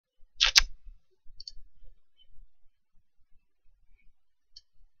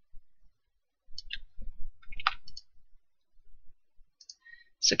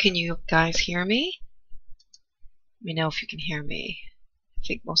So can you guys hear me? Let me know if you can hear me. I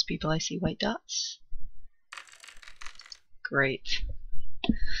think most people I see white dots. Great.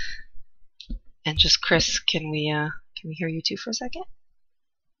 And just Chris, can we hear you too for a second?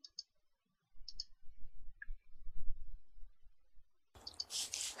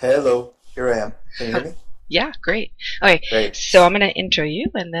 Hello, here I am. Can you hear me? Yeah, great. Okay, Great. so I'm going to intro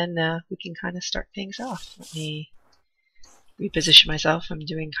you, and then we can kind of start things off. Let me reposition myself. I'm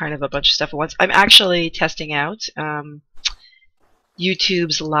doing kind of a bunch of stuff at once. I'm actually testing out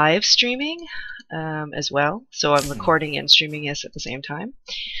YouTube's live streaming as well. So I'm recording and streaming this at the same time.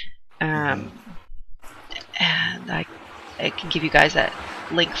 And I can give you guys that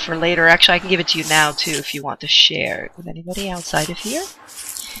link for later. Actually, I can give it to you now too if you want to share it with anybody outside of here.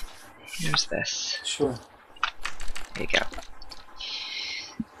 Here's this. Sure. There you go.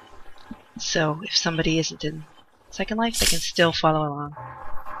 So if somebody isn't in Second Life, they can still follow along.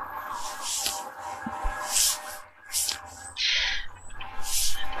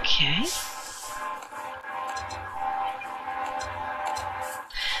 Okay.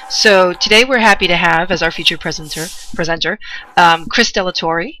 So today we're happy to have as our featured presenter Chris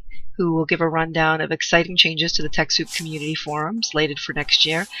Delatorre, who will give a rundown of exciting changes to the TechSoup community forum slated for next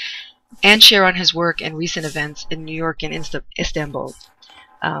year, and share on his work and recent events in New York and Istanbul.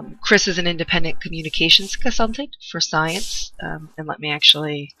 Chris is an independent communications consultant for science, and let me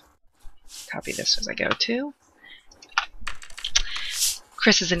actually copy this as I go too.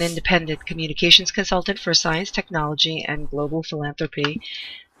 Chris is an independent communications consultant for science, technology, and global philanthropy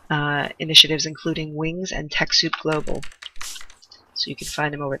initiatives, including Wings and TechSoup Global. So you can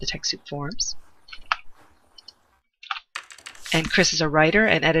find him over at the TechSoup Forums. And Chris is a writer,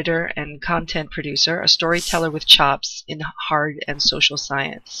 an editor, and content producer, a storyteller with chops in hard and social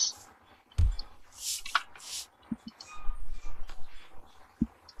science.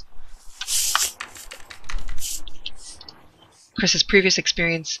 Chris's previous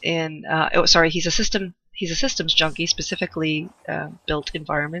experience in he's a systems junkie, specifically built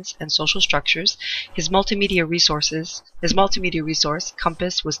environments and social structures. His multimedia resource,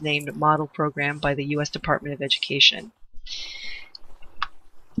 Compass, was named Model Program by the U.S. Department of Education.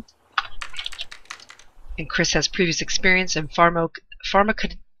 And Chris has previous experience in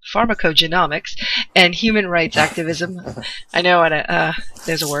pharmacogenomics and human rights activism. I know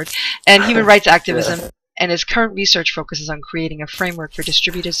there's a word. And human rights activism. And his current research focuses on creating a framework for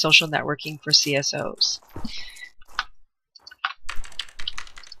distributed social networking for CSOs.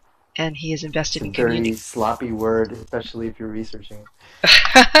 And he is invested in community. Very sloppy word, especially if you're researching.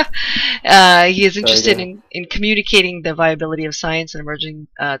 He is interested in communicating the viability of science and emerging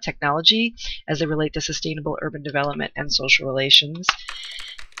technology as they relate to sustainable urban development and social relations.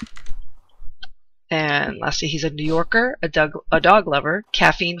 And lastly, he's a New Yorker, a dog lover,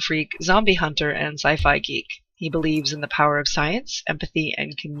 caffeine freak, zombie hunter, and sci-fi geek. He believes in the power of science, empathy,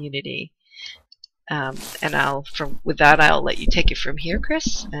 and community. With that, I'll let you take it from here,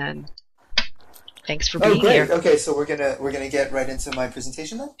 Chris. And thanks for being here. Okay, so we're gonna get right into my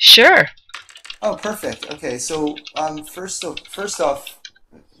presentation then. Sure. Oh, perfect. Okay, so first off,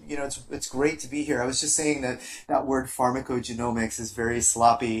 you know, it's great to be here. I was just saying that word pharmacogenomics is very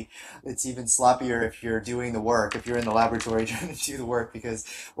sloppy. It's even sloppier if you're doing the work, if you're in the laboratory trying to do the work, because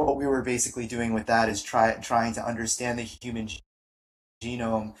what we were basically doing with that is trying to understand the human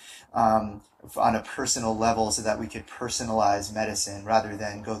genome on a personal level so that we could personalize medicine rather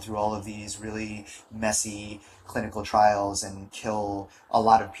than go through all of these really messy clinical trials and kill a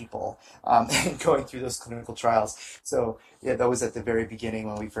lot of people and going through those clinical trials. So yeah, that was at the very beginning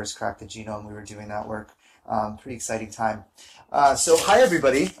when we first cracked the genome. We were doing that work. Pretty exciting time. So hi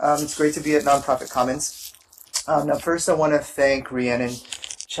everybody. It's great to be at Nonprofit Commons. Now first I want to thank Rhiannon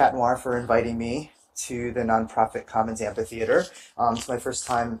Chat Noir for inviting me to the Nonprofit Commons Amphitheater. It's my first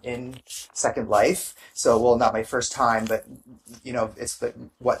time in Second Life. So, well, not my first time, but, you know, it's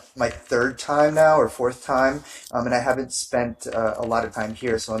my third time now or fourth time. And I haven't spent a lot of time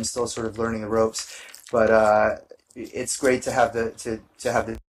here, so I'm still sort of learning the ropes. But it's great to have the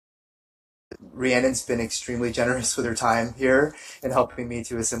Rhiannon's been extremely generous with her time here and helping me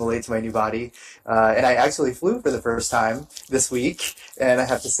to assimilate to my new body. And I actually flew for the first time this week, and I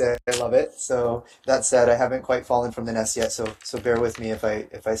have to say I love it. So that said, I haven't quite fallen from the nest yet, so bear with me if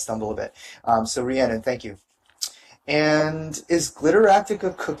I stumble a bit. So Rhiannon, thank you. And is Glitteractic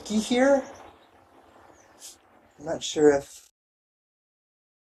a cookie here? I'm not sure if...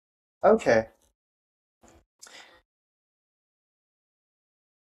 Okay.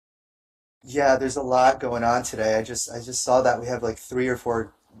 Yeah, there's a lot going on today. I just saw that we have like 3 or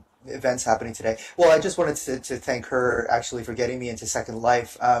 4 events happening today. Well, I just wanted to thank her actually for getting me into Second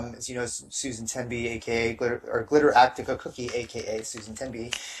Life. As you know, Susan Tenby, aka Glitter Actica Cookie, aka Susan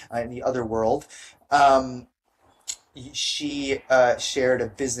Tenby, in the other world. Um, she shared a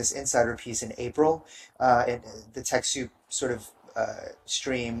Business Insider piece in April, in the TechSoup sort of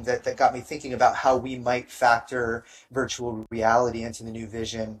stream that got me thinking about how we might factor virtual reality into the new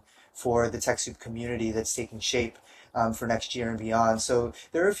vision for the TechSoup community that's taking shape for next year and beyond. So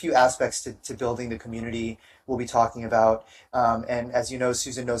there are a few aspects to building the community we'll be talking about. And as you know,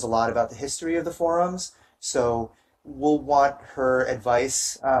 Susan knows a lot about the history of the forums. So we'll want her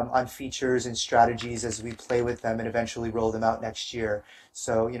advice on features and strategies as we play with them and eventually roll them out next year.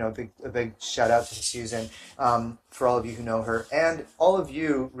 So, you know, a big shout out to Susan for all of you who know her. And all of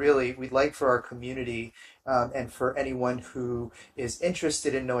you, really, we'd like for our community and for anyone who is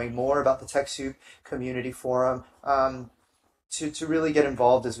interested in knowing more about the TechSoup Community Forum to really get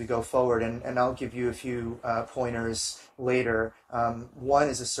involved as we go forward. And I'll give you a few pointers later. One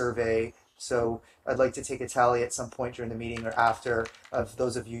is a survey. So I'd like to take a tally at some point during the meeting or after of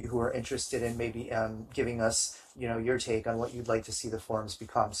those of you who are interested in maybe giving us, you know, your take on what you'd like to see the forums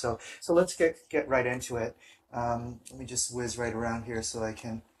become. So let's get right into it. Let me just whiz right around here so I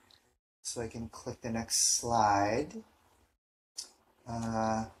can click the next slide.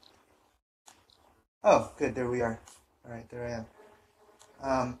 Oh, good. There we are. All right, there I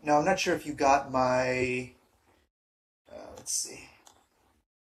am. Now I'm not sure if you got my. Let's see.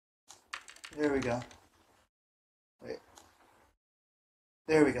 There we go. Wait.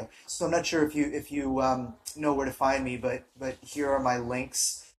 There we go. So I'm not sure if you know where to find me, but here are my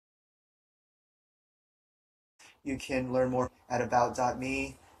links. You can learn more at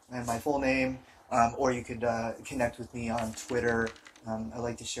about.me and my full name, or you could connect with me on Twitter. I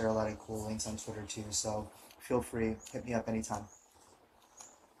like to share a lot of cool links on Twitter too, so feel free, hit me up anytime.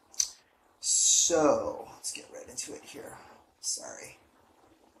 So let's get right into it here. Sorry.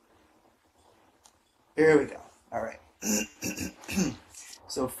 Here we go. All right.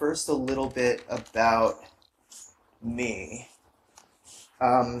 So first, a little bit about me.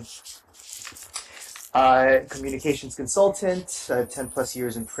 Communications consultant. I have 10 plus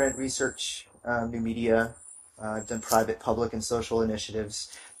years in print research, new media. I've done private, public, and social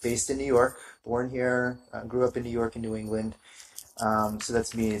initiatives. Based in New York, born here, grew up in New York and New England. So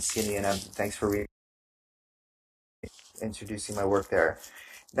that's me, Skinny, and thanks for introducing my work there.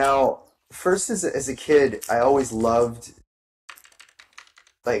 Now, first, as a kid, I always loved,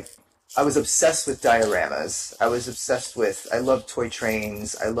 like, I was obsessed with dioramas. I loved toy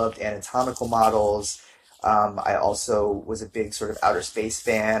trains. I loved anatomical models. I also was a big sort of outer space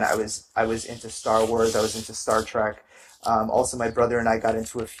fan. I was into Star Wars. I was into Star Trek. Also, my brother and I got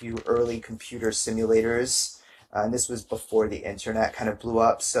into a few early computer simulators. And this was before the internet kind of blew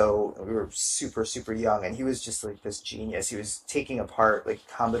up, so we were super, super young, and he was just like this genius. He was taking apart like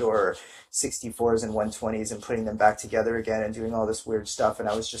Commodore 64s and 120s and putting them back together again and doing all this weird stuff, and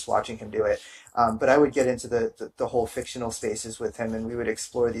I was just watching him do it. But I would get into the whole fictional spaces with him, and we would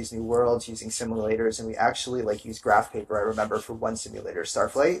explore these new worlds using simulators, and we actually like used graph paper, I remember, for one simulator,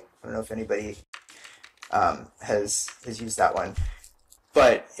 Starflight. I don't know if anybody has used that one.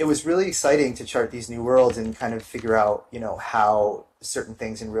 But it was really exciting to chart these new worlds and kind of figure out, you know, how certain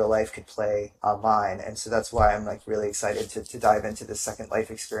things in real life could play online. And so that's why I'm like really excited to dive into this Second Life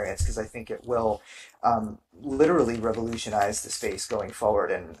experience, because I think it will literally revolutionize the space going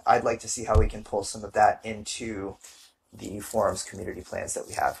forward. And I'd like to see how we can pull some of that into the forums community plans that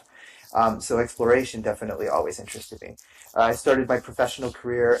we have. So exploration definitely always interested me. I started my professional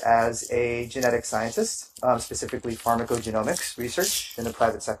career as a genetic scientist, specifically pharmacogenomics research in the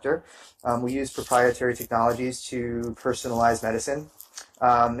private sector. We use proprietary technologies to personalize medicine.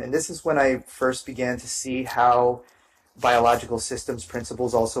 And this is when I first began to see how biological systems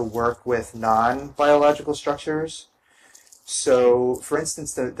principles also work with non-biological structures. So, for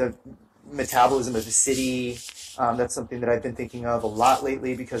instance, the metabolism of the city, that's something that I've been thinking of a lot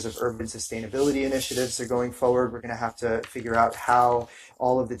lately because of urban sustainability initiatives that are going forward. We're going to have to figure out how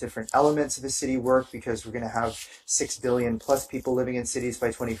all of the different elements of a city work, because we're going to have 6 billion plus people living in cities by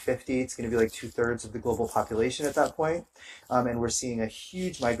 2050. It's going to be like 2/3 of the global population at that point. And we're seeing a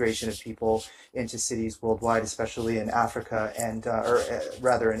huge migration of people into cities worldwide, especially in Africa and, or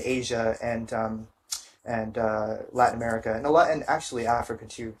rather in Asia and Latin America, and actually Africa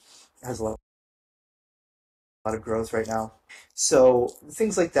too has a lot of growth right now. So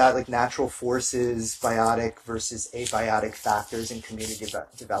things like that, like natural forces, biotic versus abiotic factors in community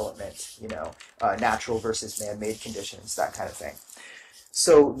development, you know, natural versus man-made conditions, that kind of thing.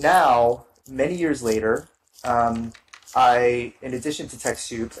 So now, many years later, in addition to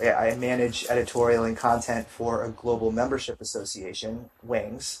TechSoup, I manage editorial and content for a global membership association,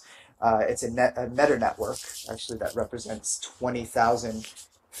 Wings. It's a meta network, actually, that represents 20,000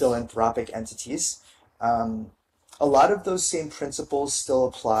 philanthropic entities. Um, a lot of those same principles still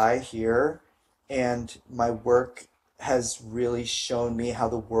apply here, and my work has really shown me how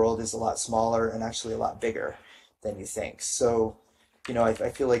the world is a lot smaller and actually a lot bigger than you think. So, I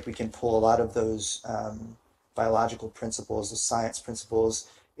feel like we can pull a lot of those biological principles, the science principles,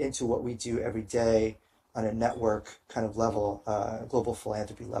 into what we do every day on a network kind of level, global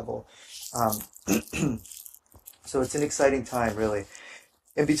philanthropy level. Um, so it's an exciting time, really.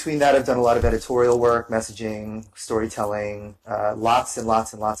 In between that, I've done a lot of editorial work, messaging, storytelling, lots and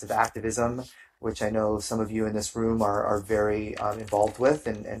lots and lots of activism, which I know some of you in this room are very involved with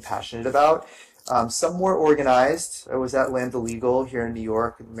and passionate about. Some more organized. I was at Lambda Legal here in New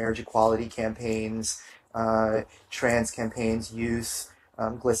York, marriage equality campaigns, trans campaigns, youth,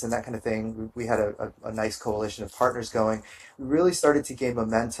 GLISTEN, that kind of thing. We had a nice coalition of partners going. We really started to gain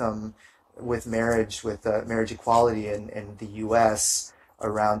momentum with marriage equality in the U.S.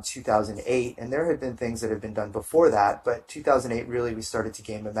 around 2008, and there had been things that had been done before that, but 2008 really we started to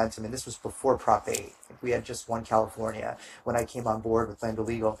gain momentum, and this was before Prop 8. We had just one California when I came on board with Lambda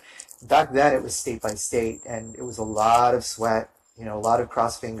Legal. Back then it was state by state, and it was a lot of sweat, a lot of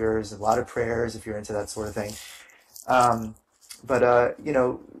cross fingers, a lot of prayers if you're into that sort of thing. But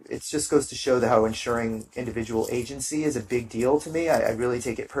it just goes to show that how ensuring individual agency is a big deal to me. I really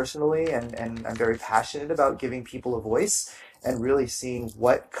take it personally, and I'm very passionate about giving people a voice and really seeing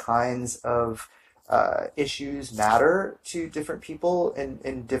what kinds of issues matter to different people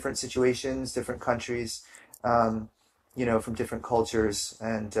in different situations, different countries, from different cultures.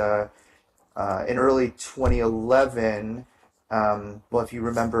 And in early 2011, well, if you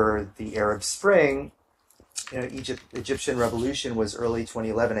remember the Arab Spring, Egyptian revolution was early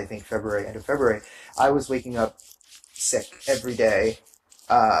 2011, I think end of February. I was waking up sick every day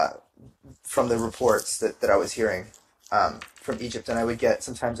from the reports that I was hearing from Egypt, and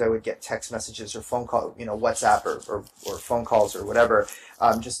sometimes I would get text messages or phone call, WhatsApp or phone calls or whatever.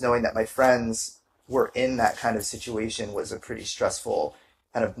 Just knowing that my friends were in that kind of situation was a pretty stressful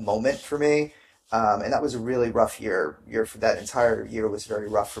kind of moment for me. And that was a really rough year. For that entire year was very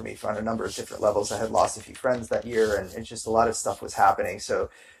rough for me on a number of different levels. I had lost a few friends that year, and just a lot of stuff was happening. So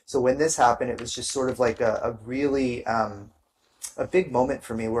when this happened, it was just sort of like a really a big moment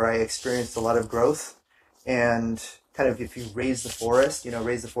for me where I experienced a lot of growth. And kind of, if you raise the forest,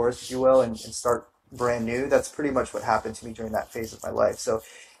 if you will, and start brand new, that's pretty much what happened to me during that phase of my life. So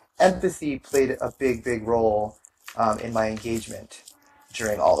empathy played a big, big role in my engagement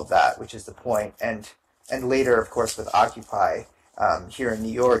during all of that, which is the point. And later, of course, with Occupy here in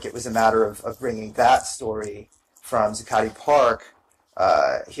New York, it was a matter of bringing that story from Zuccotti Park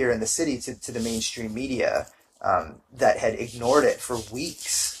here in the city to the mainstream media that had ignored it for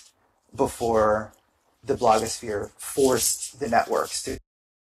weeks before the blogosphere forced the networks to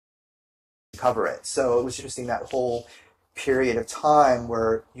cover it. So it was interesting, that whole period of time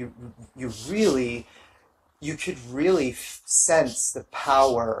where you could really sense the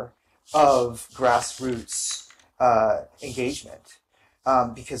power of grassroots engagement,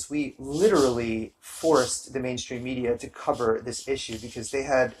 because we literally forced the mainstream media to cover this issue because they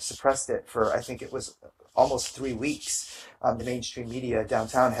had suppressed it for, I think it was almost 3 weeks. The mainstream media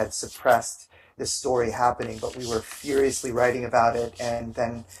downtown had suppressed this story happening, but we were furiously writing about it, and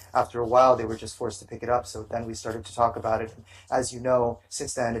then after a while they were just forced to pick it up. So then we started to talk about it, and as you know,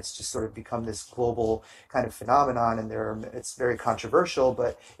 since then it's just sort of become this global kind of phenomenon, and it's very controversial,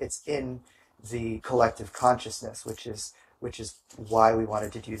 but it's in the collective consciousness, which is why we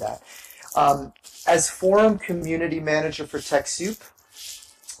wanted to do that. As forum community manager for TechSoup,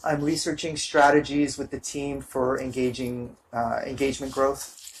 I'm researching strategies with the team for engagement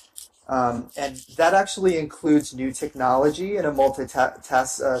growth. And that actually includes new technology and a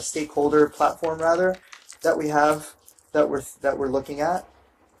multi-task stakeholder platform, rather, that we have that we're looking at,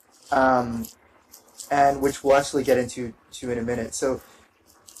 and which we'll actually get into in a minute. So,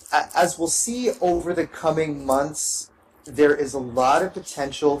 as we'll see over the coming months, there is a lot of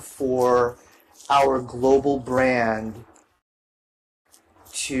potential for our global brand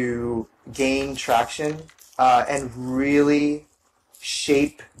to gain traction and really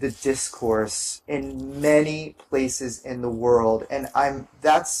shape the discourse in many places in the world. And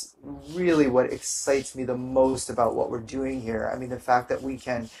that's really what excites me the most about what we're doing here. I mean, the fact that we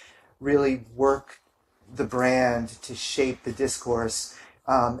can really work the brand to shape the discourse,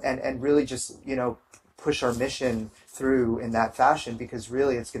 and really just, push our mission through in that fashion, because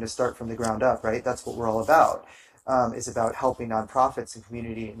really it's going to start from the ground up, right? That's what we're all about. is about helping nonprofits and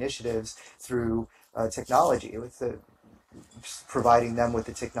community initiatives through technology, with providing them with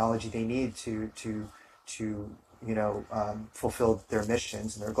the technology they need to fulfill their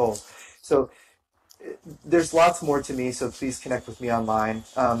missions and their goals. So there's lots more to me, so please connect with me online.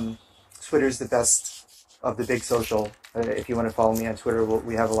 Twitter's the best of the big social. If you want to follow me on Twitter,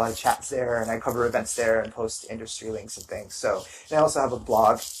 we have a lot of chats there, and I cover events there and post industry links and things. So, and I also have a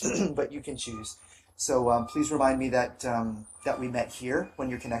blog, but you can choose. So please remind me that that we met here when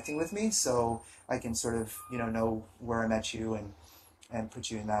you're connecting with me, so I can sort of know where I met you and put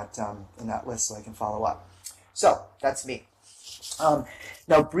you in that list so I can follow up. So that's me.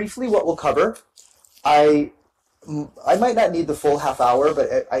 Now, briefly, what we'll cover. I might not need the full half hour,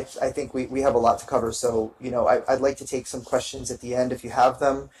 but I think we have a lot to cover. So, I'd like to take some questions at the end if you have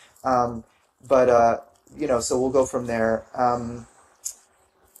them. So we'll go from there.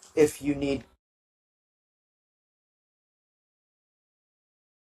 If you need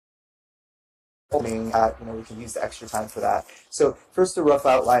we can use the extra time for that. So first, a rough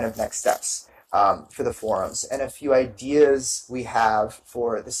outline of next steps for the forums, and a few ideas we have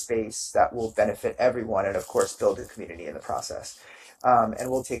for the space that will benefit everyone, and of course build a community in the process. And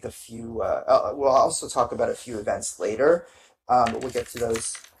we'll take a few, we'll also talk about a few events later, but we'll get to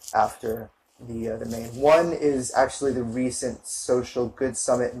those after the main. One is actually the recent Social Good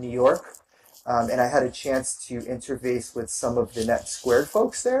Summit in New York. And I had a chance to interface with some of the Net Squared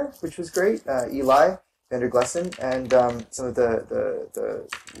folks there, which was great. Eli Vanderglessen and some of the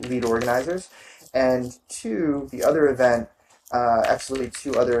lead organizers. And the other event, actually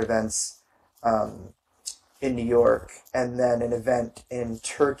two other events in New York, and then an event in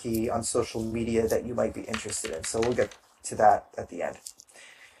Turkey on social media that you might be interested in. So we'll get to that at the end.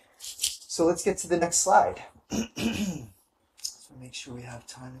 So let's get to the next slide. So make sure we have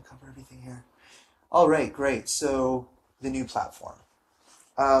time to cover everything here. All right, great. So the new platform.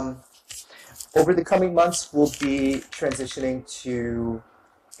 Over the coming months, we'll be transitioning to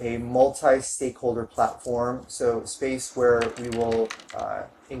a multi-stakeholder platform, so space where we will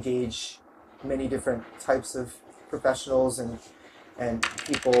engage many different types of professionals and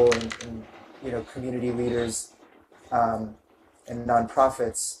people and community leaders and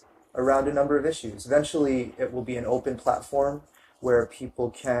nonprofits around a number of issues. Eventually, it will be an open platform where people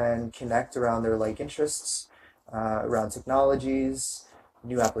can connect around their like interests, around technologies,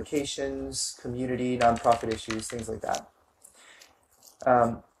 new applications, community, nonprofit issues, things like that.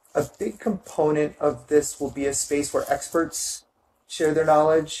 A big component of this will be a space where experts share their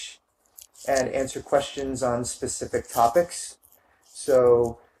knowledge and answer questions on specific topics.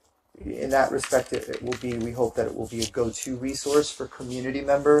 So in that respect, it will be, we hope that it will be a go-to resource for community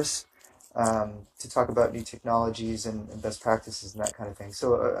members to talk about new technologies and best practices and that kind of thing.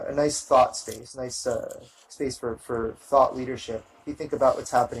 So a nice thought space, nice space for thought leadership. If you think about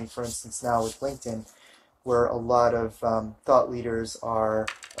what's happening, for instance, now with LinkedIn, where a lot of thought leaders are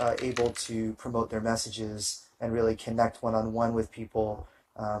able to promote their messages and really connect one-on-one with people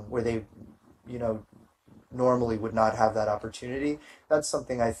where they, normally would not have that opportunity. That's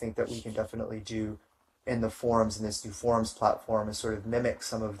something I think that we can definitely do in the forums, in this new forums platform, is sort of mimic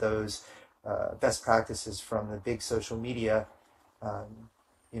some of those best practices from the big social media,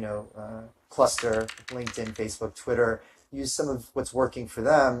 cluster, LinkedIn, Facebook, Twitter, use some of what's working for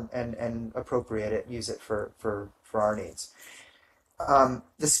them and appropriate it, use it for our needs.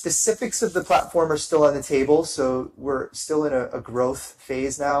 The specifics of the platform are still on the table, so we're still in a growth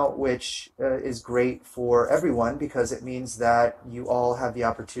phase now, which is great for everyone because it means that you all have the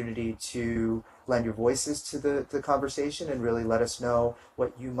opportunity to lend your voices to the conversation and really let us know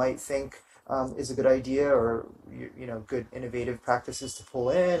what you might think is a good idea, or good innovative practices to pull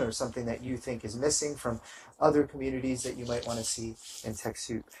in, or something that you think is missing from other communities that you might want to see in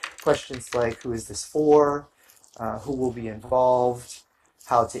TechSoup. Questions like, who is this for? Who will be involved,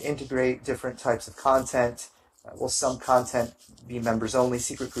 how to integrate different types of content, will some content be members only,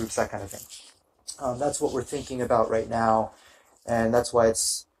 secret groups, that kind of thing. That's what we're thinking about right now, and that's why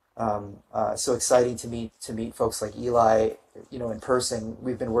it's so exciting to meet folks like Eli, in person.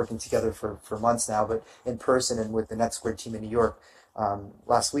 We've been working together for months now, but in person and with the NetSquared team in New York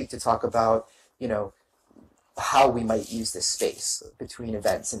last week to talk about, how we might use this space between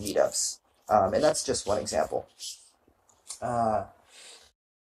events and meetups. And that's just one example. Oh,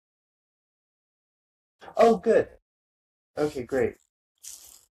 good. Okay, great.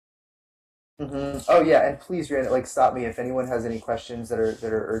 Oh, yeah, and please, stop me if anyone has any questions that are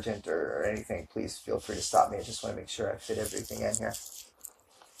urgent or anything. Please feel free to stop me. I just want to make sure I fit everything in here.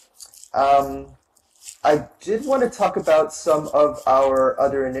 Um, I did want to talk about some of our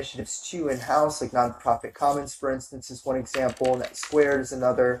other initiatives too in-house, like Nonprofit Commons, for instance, is one example. Net Squared is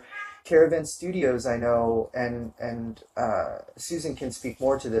another. Caravan Studios, I know, and Susan can speak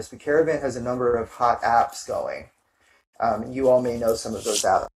more to this, but Caravan has a number of hot apps going. You all may know some of those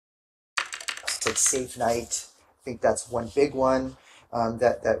apps, like Safe Night. I think that's one big one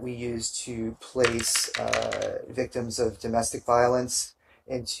that we use to place victims of domestic violence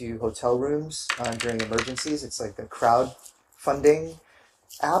into hotel rooms during emergencies. It's like a crowdfunding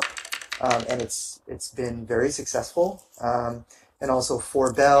app, and it's been very successful. And also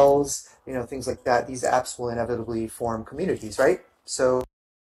For Bells, things like that. These apps will inevitably form communities, right? So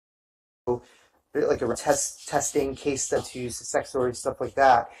like a testing case studies, sex stories, stuff like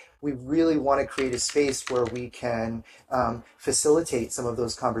that. We really want to create a space where we can facilitate some of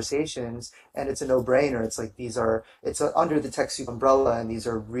those conversations, and it's a no-brainer. It's like it's under the TechSoup umbrella, and these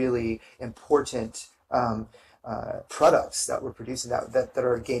are really important products that we're producing that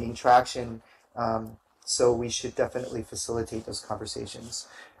are gaining traction. So we should definitely facilitate those conversations.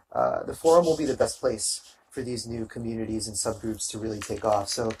 The forum will be the best place for these new communities and subgroups to really take off.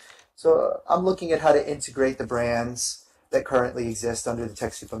 So I'm looking at how to integrate the brands that currently exist under the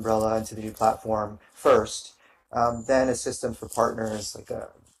TechSoup umbrella into the new platform first, then a system for partners, like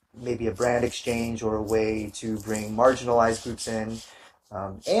maybe a brand exchange or a way to bring marginalized groups in,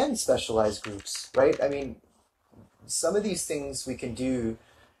 and specialized groups, right? I mean, some of these things we can do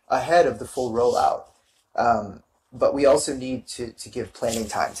ahead of the full rollout, but we also need to give planning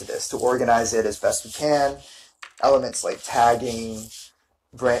time to this, to organize it as best we can. Elements like tagging,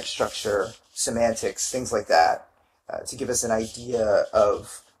 branch structure, semantics, things like that, to give us an idea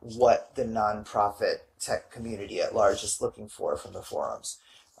of what the nonprofit tech community at large is looking for from the forums.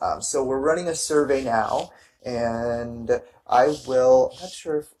 So we're running a survey now, and I'm not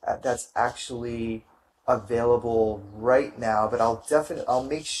sure if that's actually available right now, but I'll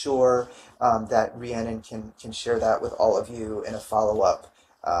make sure that Rhiannon can share that with all of you in a follow-up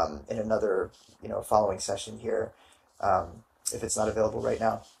in another following session here. If it's not available right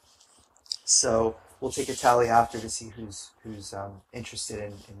now. So we'll take a tally after to see who's interested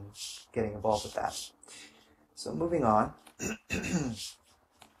in getting involved with that. So moving on.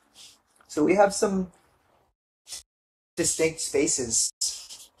 So we have some distinct spaces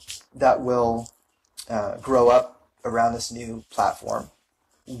that will grow up around this new platform.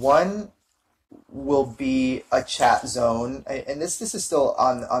 One will be a chat zone, and this is still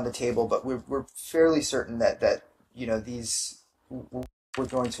on the table, but we're fairly certain that we're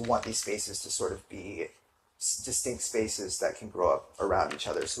going to want these spaces to sort of be distinct spaces that can grow up around each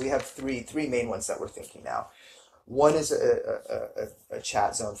other. So we have three main ones that we're thinking now. One is a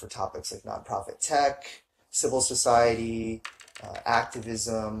chat zone for topics like nonprofit tech, civil society,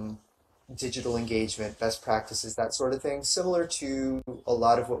 activism, digital engagement, best practices, that sort of thing, similar to a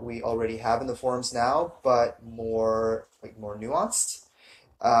lot of what we already have in the forums now, but more nuanced.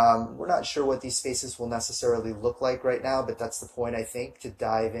 We're not sure what these spaces will necessarily look like right now, but that's the point, I think, to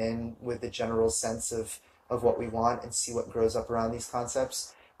dive in with a general sense of what we want and see what grows up around these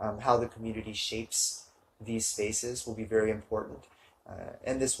concepts. How the community shapes these spaces will be very important.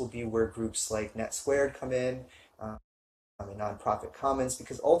 And this will be where groups like Net Squared come in, and Nonprofit Commons,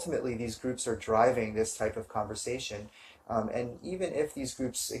 because ultimately these groups are driving this type of conversation. And even if these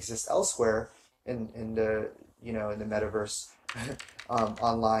groups exist elsewhere in the metaverse,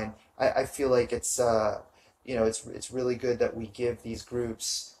 online, I feel like it's really good that we give these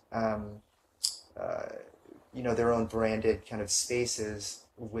groups their own branded kind of spaces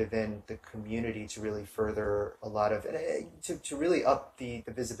within the community to really further a lot of to really up the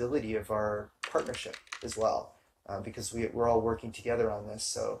visibility of our partnership as well, because we're all working together on this.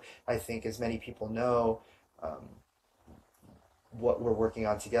 So I think as many people know what we're working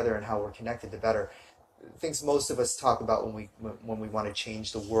on together and how we're connected, the better. Things most of us talk about when we want to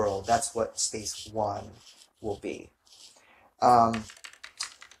change the world. That's what space one will be.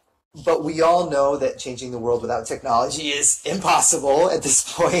 But we all know that changing the world without technology is impossible at this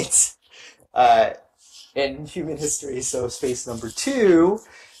point in human history. So space number two,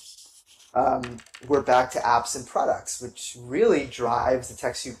 we're back to apps and products, which really drives the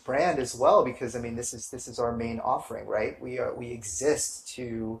TechSoup brand as well, because I mean this is our main offering, right? We exist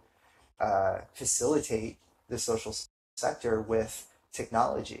to facilitate the social sector with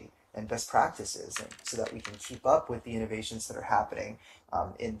technology and best practices, and so that we can keep up with the innovations that are happening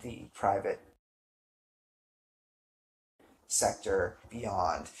in the private sector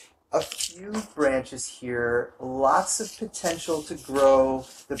beyond. A few branches here, lots of potential to grow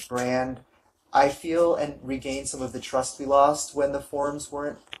the brand, I feel, and regain some of the trust we lost when the forums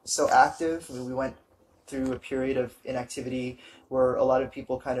weren't so active. I mean, we went through a period of inactivity where a lot of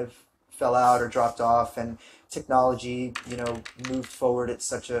people kind of fell out or dropped off, and technology, moved forward at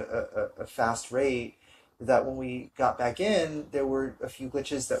such a fast rate that when we got back in, there were a few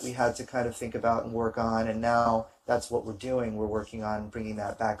glitches that we had to kind of think about and work on, and now that's what we're doing. We're working on bringing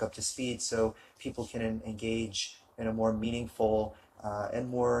that back up to speed so people can engage in a more meaningful and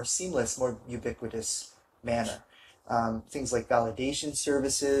more seamless, more ubiquitous manner. Things like validation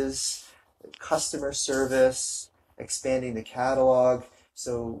services, customer service, expanding the catalog.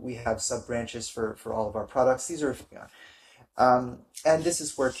 So we have sub-branches for all of our products. These are, and this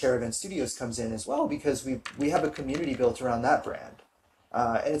is where Caravan Studios comes in as well, because we have a community built around that brand.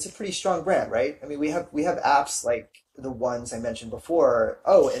 And it's a pretty strong brand, right? I mean, we have apps like the ones I mentioned before.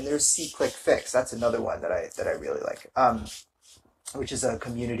 Oh, and there's See Click Fix. That's another one that I really like, which is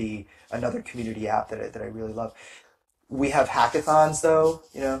another community app that I really love. We have hackathons, though,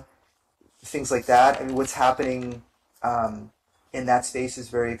 things like that. I mean, what's happening in that space is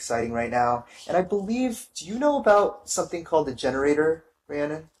very exciting right now. And I believe, do you know about something called the Generator,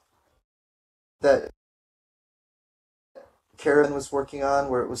 Rhiannon, that Karen was working on,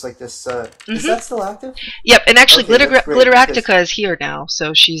 where it was like this? Is that still active? Yep, and actually, Okay, that's great because Glitteractica is here now,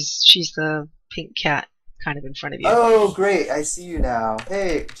 so she's the pink cat kind of in front of you. oh, great! I see you now.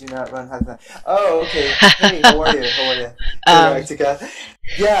 Hey, do not run hackathon. Oh, okay. Hey, how are you? How are you, Um, Glitteractica?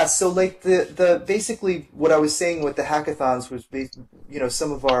 Yeah. So, like the basically what I was saying with the hackathons was,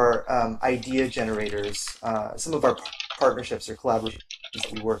 some of our idea generators, some of our partnerships or collaborations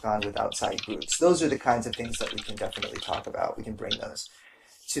that we work on with outside groups. Those are the kinds of things that we can definitely talk about. We can bring those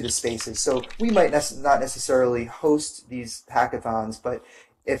to the spaces. So we might not necessarily host these hackathons, but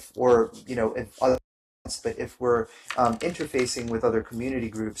if we're interfacing with other community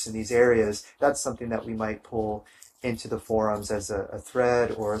groups in these areas, that's something that we might pull into the forums as a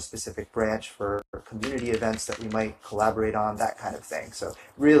thread or a specific branch for community events that we might collaborate on, that kind of thing. So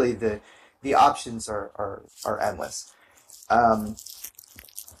really, the options are endless,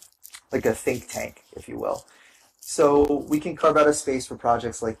 like a think tank, if you will. So we can carve out a space for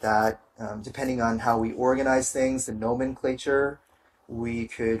projects like that, depending on how we organize things, the nomenclature. We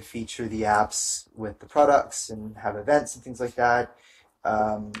could feature the apps with the products and have events and things like that.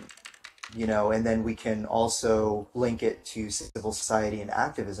 Um, and then we can also link it to civil society and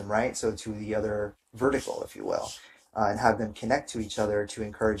activism, right? So to the other vertical, if you will, and have them connect to each other to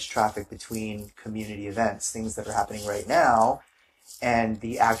encourage traffic between community events, things that are happening right now, and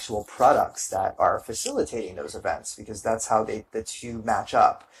the actual products that are facilitating those events, because that's how the two match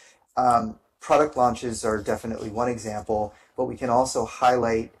up. Product launches are definitely one example, but we can also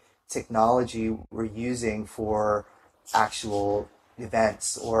highlight technology we're using for actual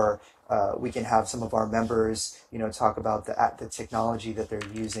events, or we can have some of our members, talk about the technology that they're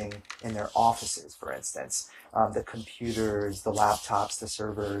using in their offices, for instance, the computers, the laptops, the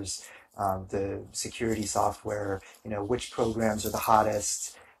servers, the security software, which programs are the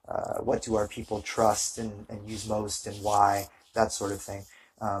hottest, what do our people trust and use most, and why, that sort of thing.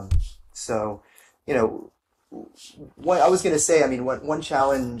 So, what I was going to say, I mean, one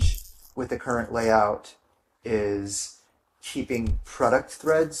challenge with the current layout is keeping product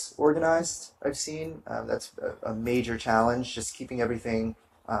threads organized. I've seen that's a major challenge, just keeping everything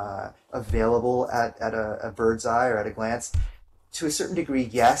available at a bird's eye or at a glance. To a certain degree,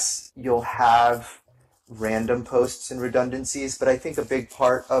 yes, you'll have random posts and redundancies, but I think a big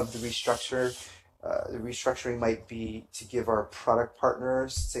part of the restructuring might be to give our product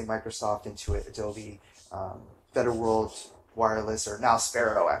partners, say Microsoft, Intuit, Adobe, Better World Wireless, or now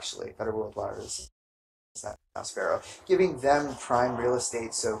Sparrow, actually, Better World Wireless, now Sparrow, giving them prime real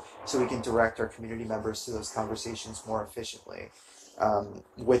estate so we can direct our community members to those conversations more efficiently,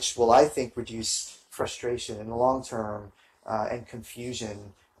 which will, I think, reduce frustration in the long term, and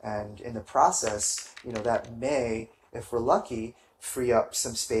confusion, and in the process, that may, if we're lucky, free up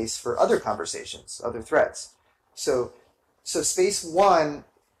some space for other conversations, other threads. So space one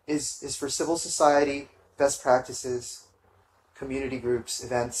is for civil society, best practices, community groups,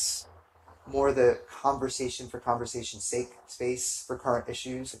 events, more the conversation for conversation's sake space for current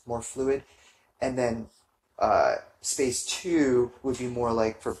issues, more fluid. And then space two would be more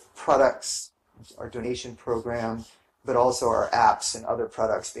like for products, our donation program, but also our apps and other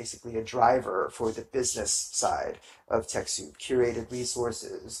products, basically a driver for the business side of TechSoup, curated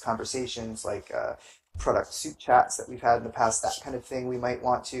resources, conversations like product soup chats that we've had in the past, that kind of thing. We might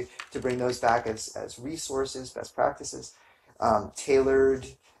want to bring those back as resources, best practices, tailored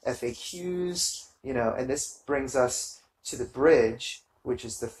FAQs, and this brings us to the bridge, which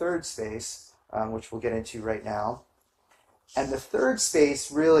is the third space, which we'll get into right now. And the third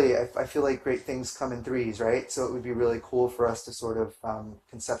space, really, I feel like great things come in threes, right? So it would be really cool for us to sort of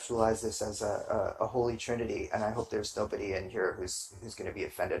conceptualize this as a holy trinity. And I hope there's nobody in here who's going to be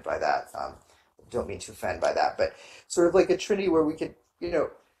offended by that. Don't mean to offend by that, but sort of like a trinity where we could,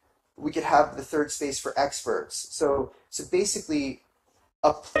 we could have the third space for experts. So basically,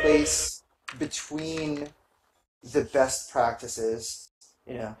 a place between the best practices,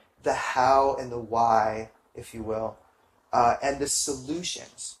 the how and the why, if you will, and the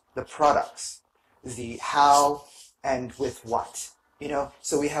solutions, the products, the how and with what.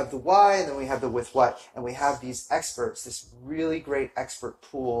 So we have the why, and then we have the with what, and we have these experts, this really great expert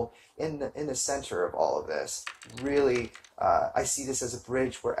pool in the center of all of this. Really, I see this as a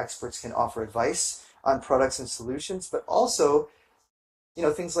bridge where experts can offer advice on products and solutions, but also,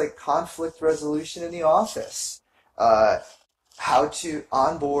 things like conflict resolution in the office, how to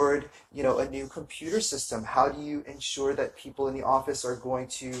onboard, a new computer system. How do you ensure that people in the office are going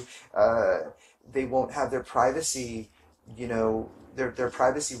to, they won't have their privacy, their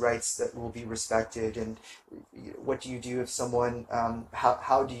privacy rights that will be respected? And what do you do if someone,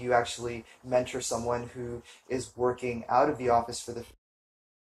 how do you actually mentor someone who is working out of the office for the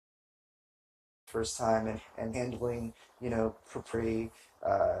first time and handling, proprietary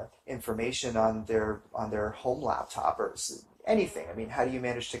information on their home laptop or anything? I mean, how do you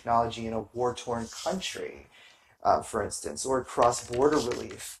manage technology in a war-torn country, for instance, or cross-border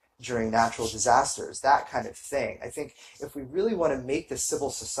relief during natural disasters, that kind of thing? I think if we really want to make the civil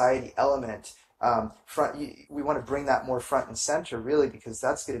society element we want to bring that more front and center, really, because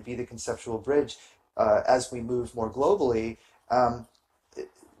that's going to be the conceptual bridge as we move more globally.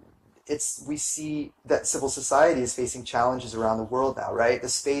 We see that civil society is facing challenges around the world now, right? The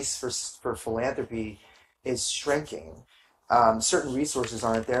space for philanthropy is shrinking. Certain resources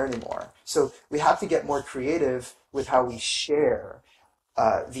aren't there anymore. So we have to get more creative with how we share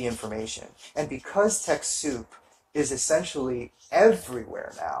the information. And because TechSoup is essentially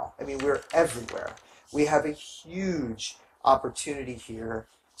everywhere now, I mean, we're everywhere, we have a huge opportunity here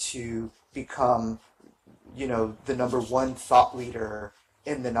to become, the number one thought leader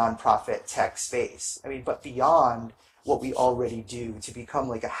in the nonprofit tech space. I mean, but beyond what we already do, to become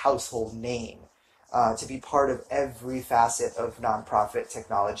like a household name, to be part of every facet of nonprofit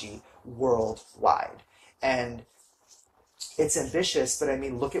technology worldwide. And it's ambitious, but I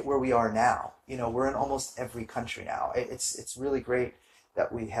mean, look at where we are now. We're in almost every country now. It's really great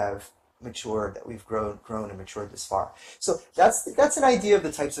that we have matured, that we've grown and matured this far. So that's an idea of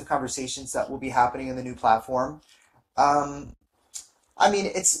the types of conversations that will be happening in the new platform. I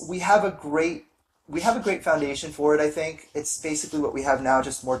mean, we have a great foundation for it. I think it's basically what we have now,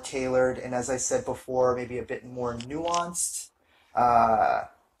 just more tailored, and as I said before, maybe a bit more nuanced.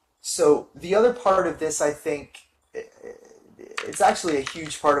 So the other part of this, I think, it's actually a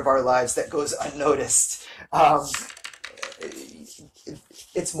huge part of our lives that goes unnoticed.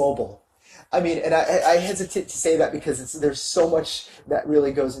 It's mobile. I mean, and I hesitate to say that because there's so much that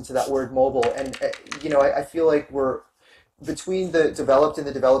really goes into that word mobile, and I feel like we're between the developed and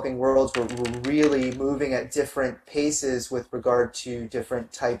the developing worlds. We're really moving at different paces with regard to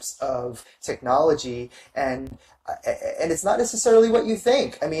different types of technology, and it's not necessarily what you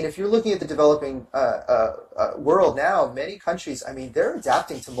think. I mean, if you're looking at the developing world now, many countries, I mean, they're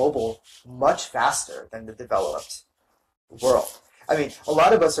adapting to mobile much faster than the developed world. I mean, a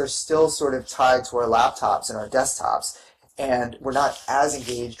lot of us are still sort of tied to our laptops and our desktops, and we're not as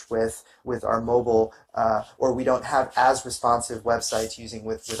engaged with our mobile, or we don't have as responsive websites to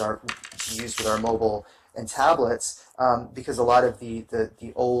use with our mobile and tablets, because a lot of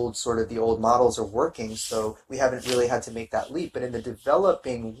the old models are working, so we haven't really had to make that leap. But in the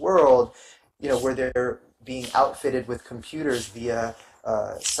developing world, where they're being outfitted with computers via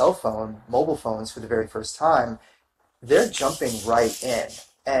mobile phones for the very first time, they're jumping right in,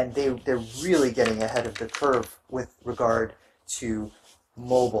 and they're really getting ahead of the curve with regard to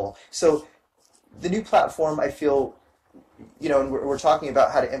mobile. So the new platform, I feel, and we're talking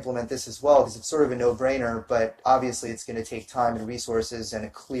about how to implement this as well, because it's sort of a no-brainer, but obviously it's going to take time and resources and a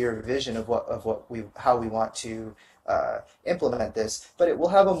clear vision of how we want to implement this. But it will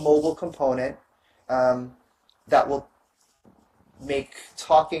have a mobile component that will make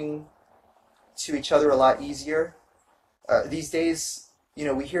talking to each other a lot easier. These days,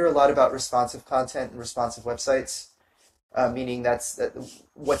 we hear a lot about responsive content and responsive websites, meaning that's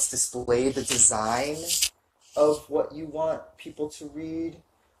what's displayed, the design of what you want people to read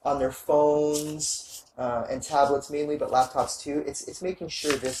on their phones and tablets mainly, but laptops too. It's making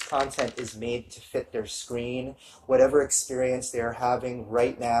sure this content is made to fit their screen, whatever experience they are having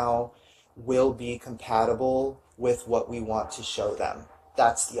right now will be compatible with what we want to show them.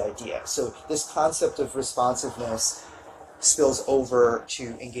 That's the idea. So this concept of responsiveness spills over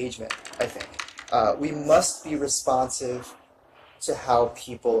to engagement, I think. We must be responsive to how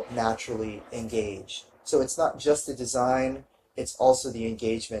people naturally engage. So it's not just the design, it's also the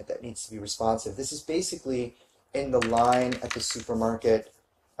engagement that needs to be responsive. This is basically in the line at the supermarket.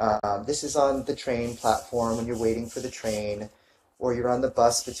 This is on the train platform when you're waiting for the train, or you're on the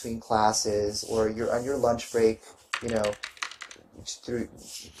bus between classes, or you're on your lunch break, you know, through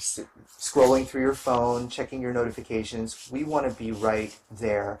scrolling through your phone, checking your notifications. We want to be right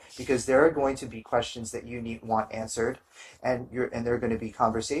there because there are going to be questions that you want answered, and there are going to be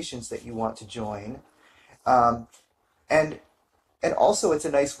conversations that you want to join, and also it's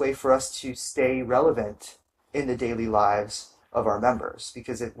a nice way for us to stay relevant in the daily lives of our members,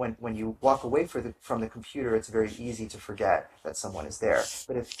 because when you walk away from the computer, it's very easy to forget that someone is there.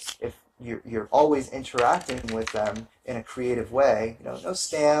 But if you're always interacting with them in a creative way, no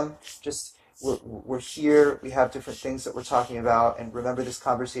spam, just we're here, we have different things that we're talking about, and remember this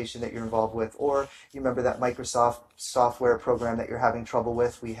conversation that you're involved with, or you remember that Microsoft software program that you're having trouble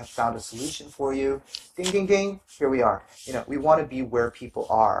with, we have found a solution for you. Ding, ding, ding, here we are. We want to be where people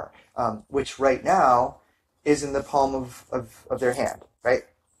are, which right now is in the palm of their hand, right?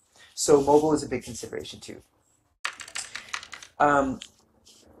 So mobile is a big consideration too. And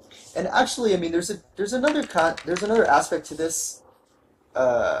actually, I mean, there's another aspect to this,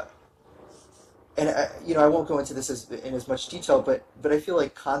 and I won't go into this in as much detail, but I feel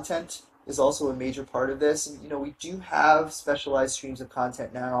like content is also a major part of this. And, we do have specialized streams of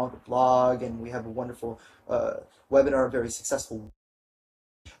content now, the blog, and we have a wonderful webinar, very successful.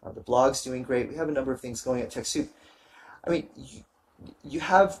 The blog's doing great. We have a number of things going at TechSoup. I mean, you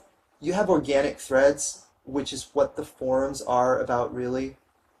have organic threads, which is what the forums are about, really,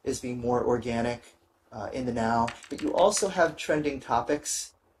 is being more organic in the now. But you also have trending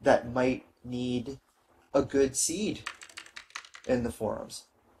topics that might need a good seed in the forums.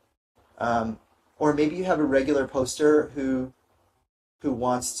 Or maybe you have a regular poster who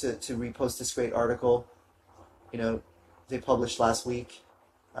wants to repost this great article, they published last week.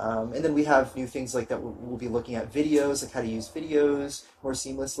 And then we have new things like that. We'll be looking at videos, like how to use videos more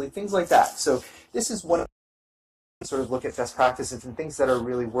seamlessly, things like that. So this is one of sort of look at best practices and things that are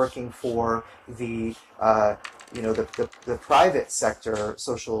really working for the the private sector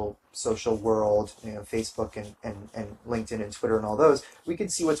social world, Facebook and LinkedIn and Twitter and all those. We can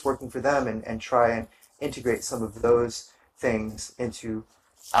see what's working for them and try and integrate some of those things into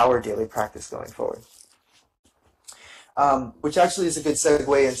our daily practice going forward. Which actually is a good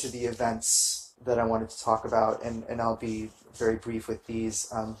segue into the events that I wanted to talk about, and I'll be very brief with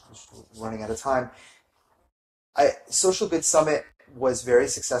these, running out of time. Social Good Summit was very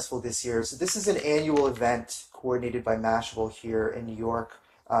successful this year. So this is an annual event coordinated by Mashable here in New York,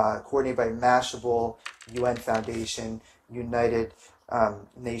 coordinated by Mashable, UN Foundation, United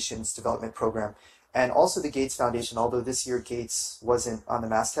Nations Development Program, and also the Gates Foundation, although this year Gates wasn't on the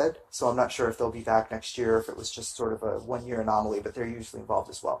masthead, so I'm not sure if they'll be back next year, if it was just sort of a one-year anomaly, but they're usually involved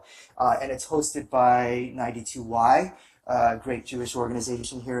as well. And it's hosted by 92Y, a great Jewish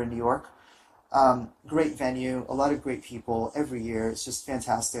organization here in New York. Great venue, a lot of great people every year. It's just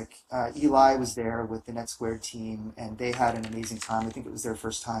fantastic. Eli was there with the Net Squared team, and they had an amazing time. I think it was their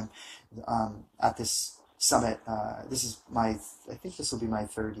first time at this summit. I think this will be my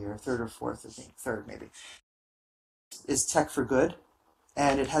third or fourth, I think, third maybe. Is Tech for Good,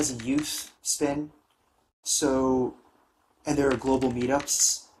 and it has a youth spin. So, and there are global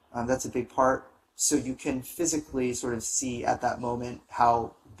meetups. That's a big part. So you can physically sort of see at that moment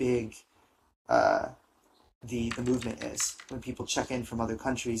how big the movement is when people check in from other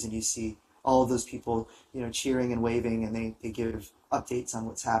countries and you see all of those people cheering and waving, and they give updates on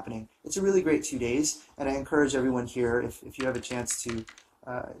what's happening. It's a really great 2 days, and I encourage everyone here, if you have a chance to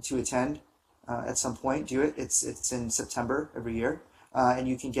attend at some point, do it. It's in September every year, and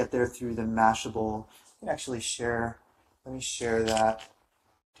you can get there through the Mashable. I can actually share. Let me share that.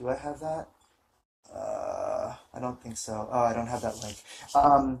 Do I have that? I don't think so. Oh, I don't have that link.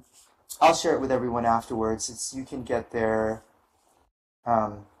 I'll share it with everyone afterwards. You can get there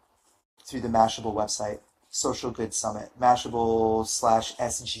through the Mashable website, Social Good Summit,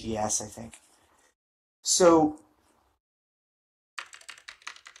 Mashable/SGS, I think. So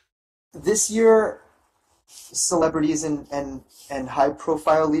this year, celebrities and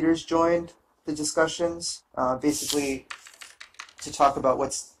high-profile leaders joined the discussions, basically to talk about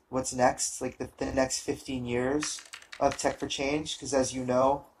what's next, like the next 15 years of Tech for Change, because as you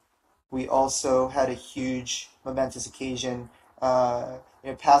know, we also had a huge momentous occasion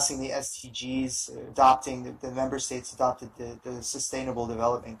passing the SDGs, adopting the member states adopted the Sustainable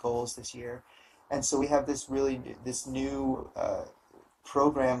Development Goals this year, and so we have this new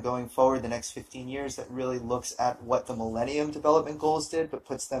program going forward the next 15 years that really looks at what the Millennium Development Goals did, but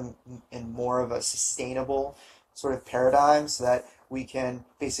puts them in more of a sustainable sort of paradigm so that we can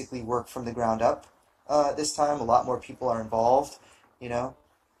basically work from the ground up. This time, a lot more people are involved, you know.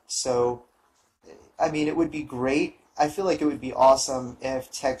 So, I mean, it would be great. I feel like it would be awesome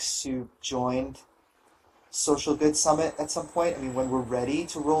if TechSoup joined Social Good Summit at some point. I mean, when we're ready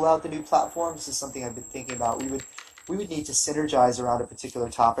to roll out the new platform, this is something I've been thinking about. We would need to synergize around a particular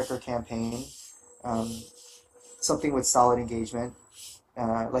topic or campaign, um, something with solid engagement,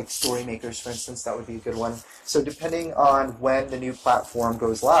 like story makers, for instance. That would be a good one. So depending on when the new platform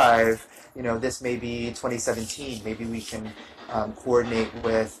goes live, this may be 2017. Maybe we can coordinate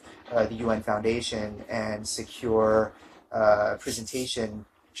with the UN Foundation and secure presentation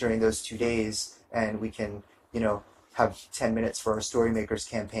during those 2 days, and we can, have 10 minutes for our story makers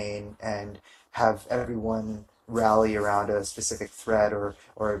campaign and have everyone rally around a specific thread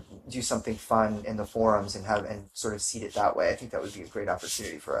or do something fun in the forums and sort of seed it that way. I think that would be a great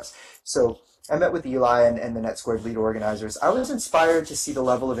opportunity for us. So I met with Eli and the NetSquared lead organizers. I was inspired to see the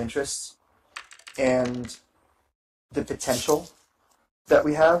level of interest and the potential that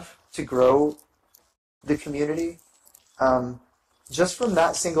we have to grow the community just from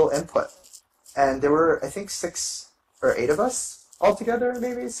that single input. And there were, I think, 6 or 8 of us altogether,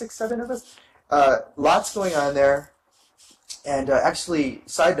 maybe 6, 7 of us. Lots going on there. And actually,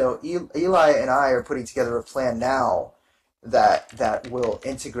 side note, Eli and I are putting together a plan now that will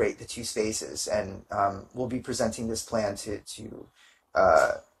integrate the 2 spaces, and we'll be presenting this plan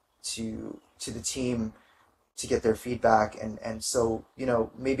uh, to the team to get their feedback. And so,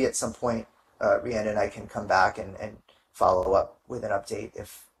 maybe at some point, Rhiannon and I can come back and follow up with an update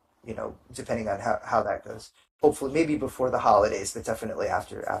if, depending on how that goes. Hopefully, maybe before the holidays, but definitely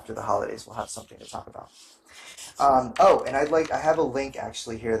after the holidays, we'll have something to talk about. And I have a link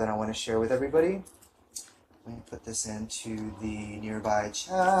actually here that I want to share with everybody. Let me put this into the nearby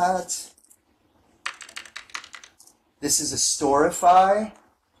chat. This is a Storify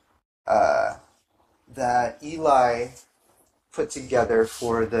that Eli put together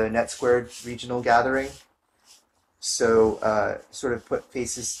for the NetSquared regional gathering. So sort of put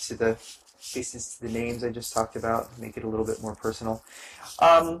faces to the names I just talked about, make it a little bit more personal.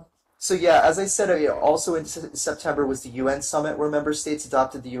 So yeah, as I said, also in September was the UN summit where member states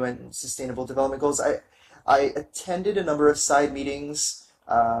adopted the UN Sustainable Development Goals. I attended a number of side meetings,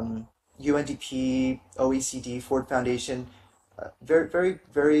 UNDP, OECD, Ford Foundation. Very, very,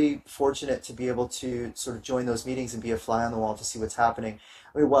 very fortunate to be able to sort of join those meetings and be a fly on the wall to see what's happening.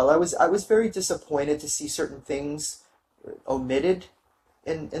 I mean, while I was very disappointed to see certain things omitted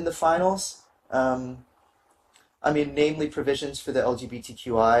in the finals. Namely provisions for the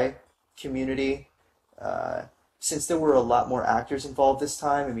LGBTQI community. Since there were a lot more actors involved this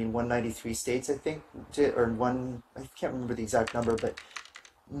time, 193 states, I think, I can't remember the exact number, but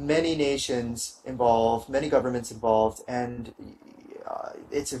many nations involved, many governments involved, and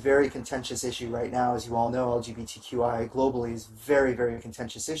it's a very contentious issue right now. As you all know, LGBTQI globally is a very, very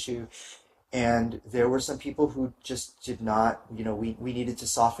contentious issue. And there were some people who just did not, we needed to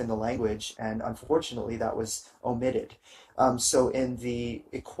soften the language, and unfortunately that was omitted. So in the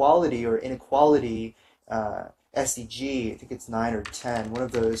equality or inequality SDG, I think it's 9 or 10, one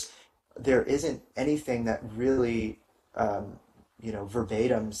of those, there isn't anything that really,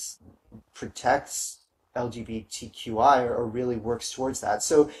 verbatims protects LGBTQI or really works towards that.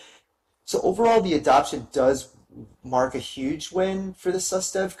 So overall, the adoption does mark a huge win for the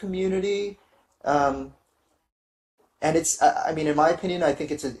SUSDEV community. And it's, in my opinion, I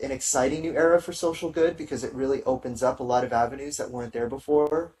think it's an exciting new era for social good because it really opens up a lot of avenues that weren't there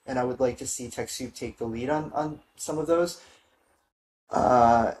before. And I would like to see TechSoup take the lead on some of those.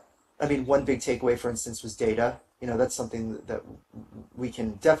 One big takeaway, for instance, was data. That's something that we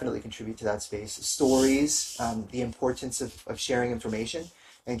can definitely contribute to that space. Stories, the importance of sharing information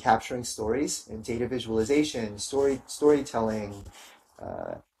and capturing stories, and data visualization, storytelling,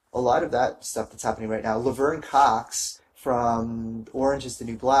 a lot of that stuff that's happening right now. Laverne Cox from Orange is the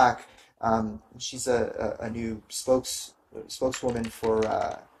New Black, she's a new spokeswoman for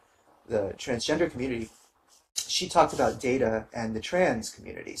the transgender community. She talked about data and the trans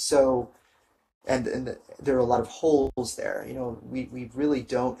community. So, and there are a lot of holes there. We really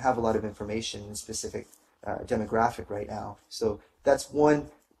don't have a lot of information in specific demographic right now. So that's one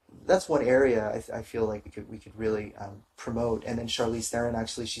area I feel like we could really promote. And then Charlize Theron,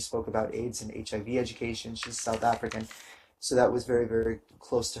 actually, she spoke about AIDS and HIV education. She's South African. So that was very, very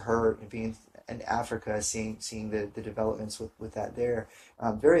close to her, being in Africa, seeing the developments with that there.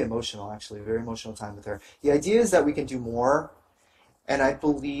 Very emotional, actually, very emotional time with her. The idea is that we can do more, and I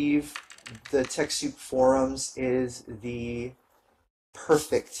believe the TechSoup Forums is the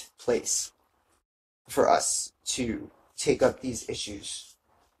perfect place for us to take up these issues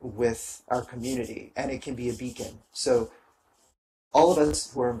with our community, and it can be a beacon. So all of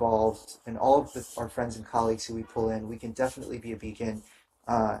us who are involved and all of our friends and colleagues who we pull in, we can definitely be a beacon.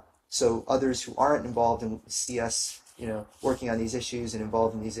 So others who aren't involved and see us, working on these issues and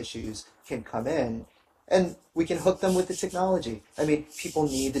involved in these issues can come in, and we can hook them with the technology. I mean, people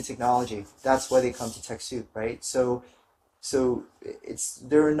need the technology. That's why they come to TechSoup, right? So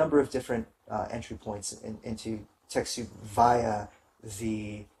there are a number of different entry points into TechSoup via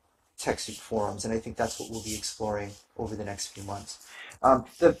the TechSoup forums, and I think that's what we'll be exploring over the next few months.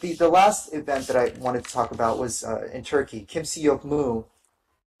 The last event that I wanted to talk about was in Turkey. Kimse Yok Mu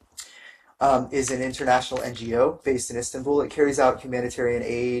is an international NGO based in Istanbul. It carries out humanitarian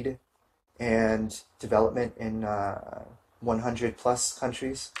aid and development in 100 plus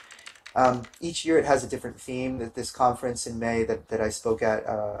countries. Each year it has a different theme. That this conference in May that I spoke at,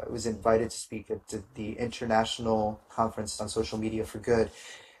 was invited to speak at the International Conference on Social Media for Good.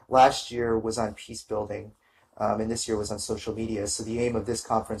 Last year was on peace building, and this year was on social media. So the aim of this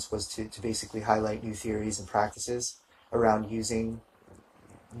conference was to basically highlight new theories and practices around using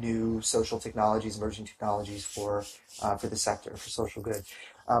new social technologies, emerging technologies for the sector, for social good.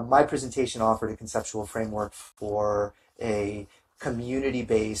 My presentation offered a conceptual framework for a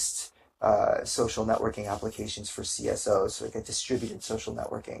community-based social networking applications for CSOs, so like a distributed social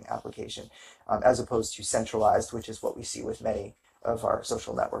networking application, as opposed to centralized, which is what we see with many of our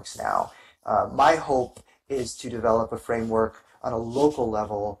social networks now. My hope is to develop a framework on a local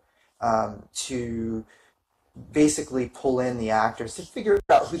level to basically pull in the actors, to figure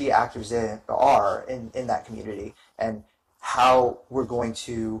out who the actors are in that community, and how we're going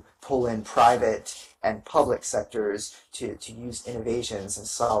to pull in private and public sectors to use innovations and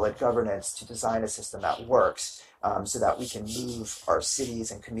solid governance to design a system that works, so that we can move our cities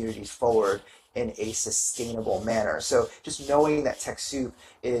and communities forward in a sustainable manner. So just knowing that TechSoup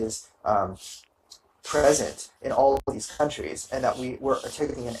is present in all of these countries, and that we're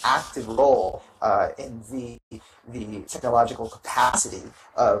taking an active role in the technological capacity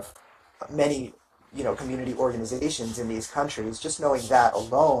of many community organizations in these countries, just knowing that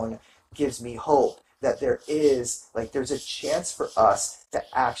alone gives me hope that there's a chance for us to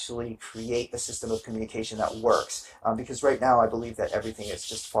actually create a system of communication that works, because right now I believe that everything is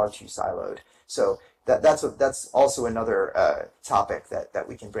just far too siloed. So that's also another topic that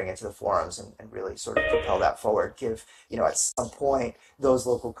we can bring into the forums and really sort of propel that forward. Give at some point those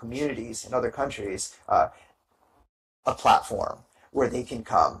local communities in other countries a platform where they can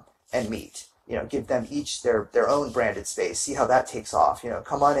come and meet. Give them each their own branded space. See how that takes off.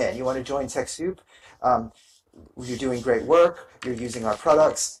 Come on in. You want to join TechSoup? You're doing great work. You're using our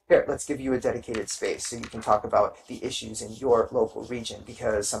products. Here, let's give you a dedicated space so you can talk about the issues in your local region.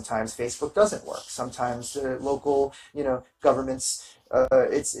 Because sometimes Facebook doesn't work. Sometimes the local, governments.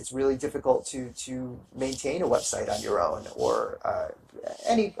 It's really difficult to maintain a website on your own, or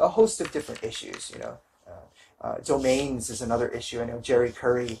a host of different issues. Domains is another issue. I know Jerry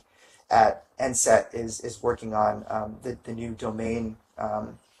Curry at NSET is working on the new domain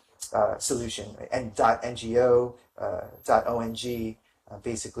solution, and .ngo, .ong,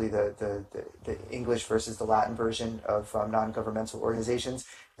 basically the English versus the Latin version of non-governmental organizations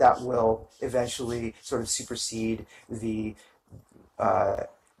that will eventually sort of supersede the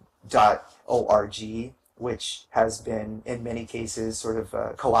 .org, which has been in many cases sort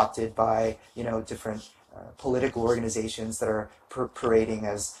of co-opted by different political organizations that are parading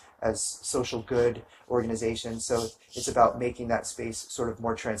as social good organizations. So it's about making that space sort of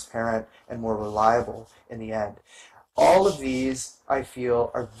more transparent and more reliable in the end. All of these, I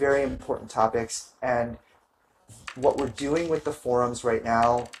feel, are very important topics, and what we're doing with the forums right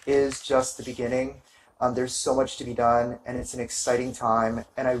now is just the beginning. There's so much to be done, and it's an exciting time,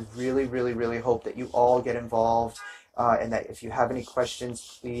 and I really, really, really hope that you all get involved, and that if you have any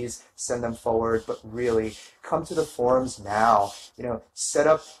questions, please send them forward. But really, come to the forums now. Set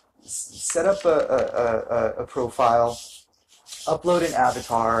up a profile, upload an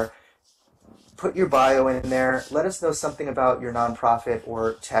avatar, put your bio in there. Let us know something about your nonprofit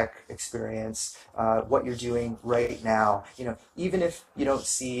or tech experience, what you're doing right now. Even if you don't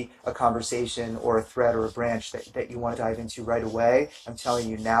see a conversation or a thread or a branch that you want to dive into right away, I'm telling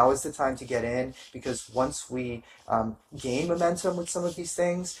you, now is the time to get in, because once we gain momentum with some of these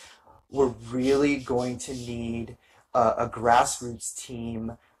things, we're really going to need a grassroots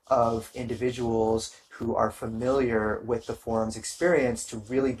team of individuals who are familiar with the forum's experience to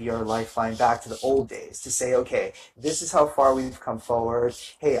really be our lifeline back to the old days, to say, okay, this is how far we've come forward.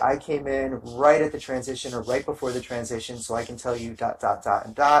 Hey, I came in right at the transition or right before the transition, so I can tell you dot, dot, dot,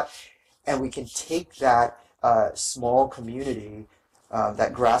 and dot. And we can take that small community,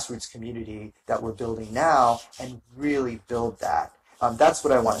 that grassroots community that we're building now, and really build that. That's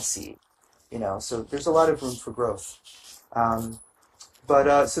what I want to see. So there's a lot of room for growth. So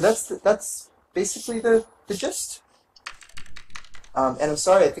that's basically the gist. And I'm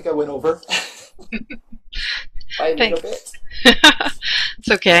sorry, I think I went over by a little bit. It's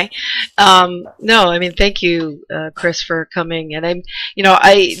okay. No, I mean, thank you, Chris, for coming. And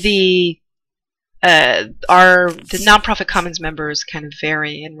the nonprofit commons members kind of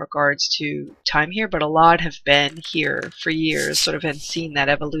vary in regards to time here, but a lot have been here for years, sort of, and seen that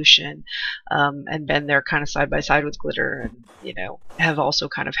evolution, and been there kind of side by side with Glitter, and have also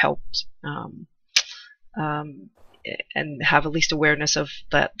kind of helped and have at least awareness of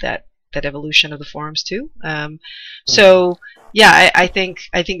that evolution of the forums too. So yeah, I think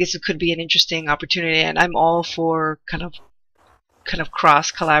this could be an interesting opportunity, and I'm all for kind of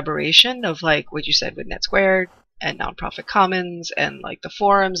cross collaboration of, like what you said, with NetSquared and Nonprofit Commons and like the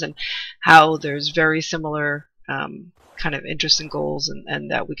forums, and how there's very similar kind of interests and goals,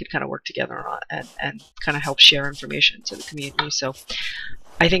 and that we could kind of work together on and kind of help share information to the community. So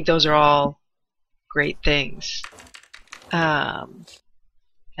I think those are all great things.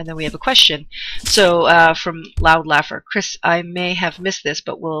 And then we have a question. So from Loud Laugher, Chris, I may have missed this,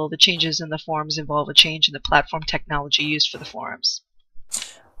 but will the changes in the forums involve a change in the platform technology used for the forums?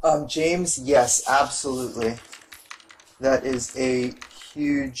 James, yes, absolutely. That is a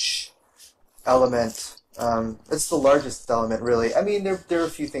huge element. It's the largest element, really. I mean, there are a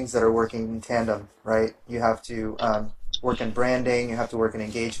few things that are working in tandem, right? You have to work in branding, you have to work in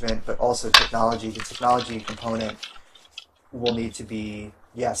engagement, but also technology. The technology component will need to be,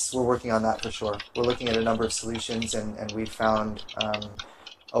 yes, we're working on that for sure. We're looking at a number of solutions, and we've found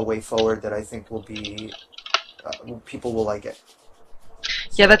a way forward that I think will be, people will like it.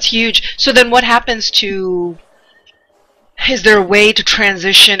 Yeah, that's huge. So then what happens to, is there a way to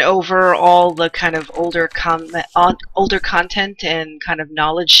transition over all the kind of older content and kind of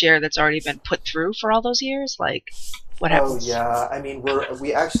knowledge share that's already been put through for all those years? Like, what happens? Oh yeah, I mean,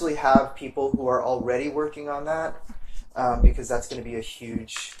 we actually have people who are already working on that, because that's going to be a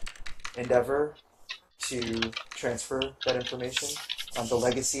huge endeavor to transfer that information, the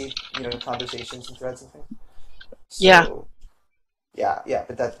legacy, conversations and threads and things. So, yeah,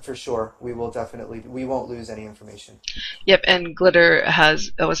 but that for sure, we won't lose any information. Yep, and Glitter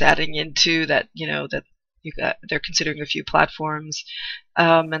was adding into that, that they're considering a few platforms,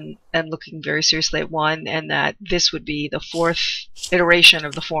 and looking very seriously at one, and that this would be the 4th iteration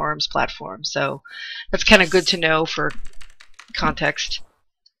of the forums platform. So that's kind of good to know for context.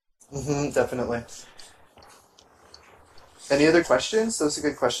 Definitely. Any other questions? That was a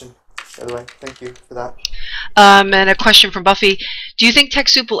good question, by the way. Thank you for that. And a question from Buffy: do you think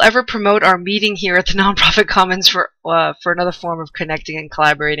TechSoup will ever promote our meeting here at the Nonprofit Commons for another form of connecting and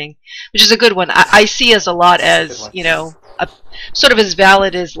collaborating? Which is a good one. I see as a lot as, sort of as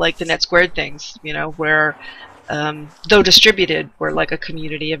valid as like the NetSquared things, where though distributed, we're like a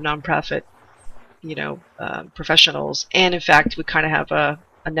community of nonprofit, professionals, and in fact we kind of have a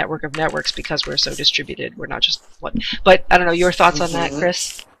network of networks because we're so distributed. We're not just one. But I don't know, your thoughts on that,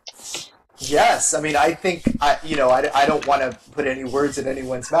 Chris? Yes, I mean, I think, I don't want to put any words in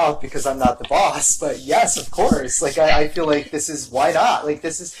anyone's mouth because I'm not the boss, but yes, of course. Like, I feel like this is, why not? Like,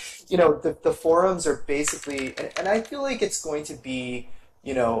 this is, the forums are basically, and I feel like it's going to be,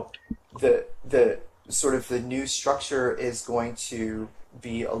 the sort of the new structure is going to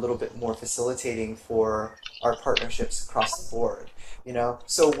be a little bit more facilitating for our partnerships across the board,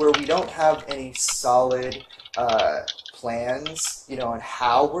 So where we don't have any solid plans, on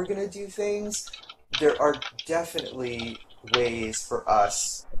how we're going to do things, there are definitely ways for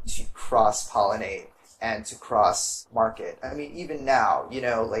us to cross-pollinate and to cross-market. I mean, even now,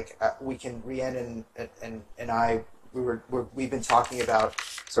 we can, Rhiannon and I, we've been talking about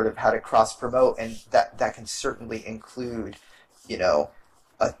sort of how to cross-promote, and that can certainly include,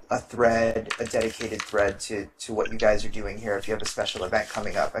 a thread, a dedicated thread to what you guys are doing here if you have a special event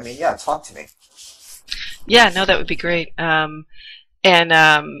coming up. I mean, yeah, talk to me. Yeah, no, that would be great.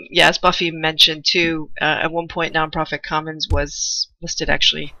 As Buffy mentioned too, at one point Nonprofit Commons was listed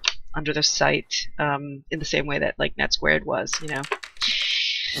actually under the site, in the same way that like NetSquared was,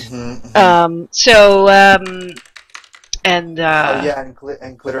 And Oh yeah,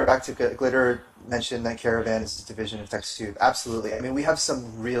 and Glitter, back to Glitter mentioned that Caravan is a division of TechSoup. Absolutely. I mean, we have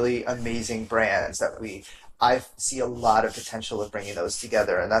some really amazing brands that I see a lot of potential of bringing those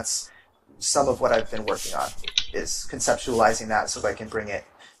together, and that's some of what I've been working on is conceptualizing that so I can bring it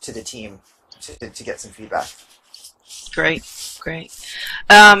to the team to get some feedback. great, great.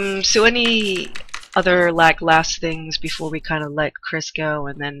 So any other like last things before we kind of let Chris go,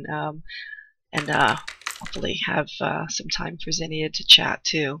 and then and hopefully have some time for Zinnia to chat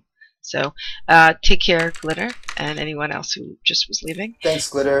too. So take care, Glitter, and anyone else who just was leaving. Thanks,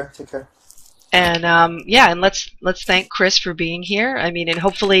 Glitter. Take care. And yeah, and let's thank Chris for being here. I mean, and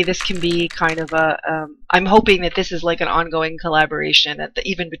hopefully this can be kind of a. I'm hoping that this is like an ongoing collaboration,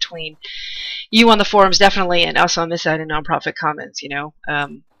 even between you on the forums, definitely, and us on this side of Nonprofit Commons. You know,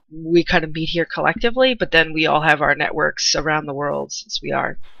 we kind of meet here collectively, but then we all have our networks around the world since we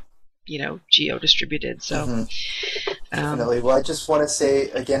are, you know, geo distributed. So. Mm-hmm. Definitely. Well, I just want to say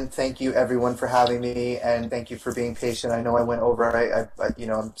again, thank you everyone for having me, and thank you for being patient. I know I went over. You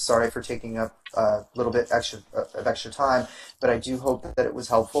know, I'm sorry for taking up a little bit of extra time, but I do hope that it was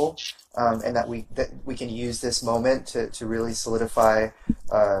helpful, and that we can use this moment to really solidify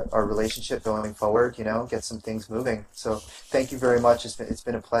our relationship going forward. You know, get some things moving. So thank you very much. It's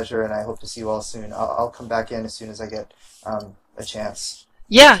been a pleasure, and I hope to see you all soon. I'll come back in as soon as I get a chance.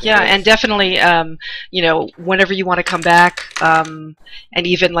 Yeah, yeah, and definitely, you know, whenever you want to come back, and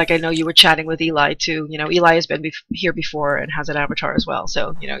even like I know you were chatting with Eli too. You know, Eli has been here before and has an avatar as well,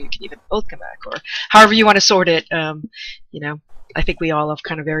 so you know you can even both come back or however you want to sort it. You know, I think we all have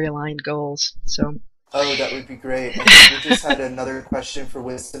kind of very aligned goals. So. Oh, that would be great. I think we just had another question for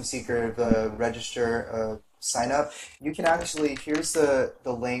Wisdom Seeker, the register sign up. You can actually, here's the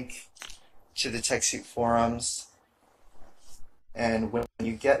link to the TechSoup Forums. And when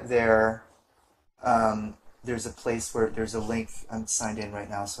you get there, there's a place where there's a link. I'm signed in right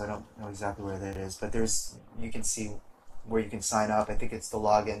now, so I don't know exactly where that is. But you can see where you can sign up. I think it's the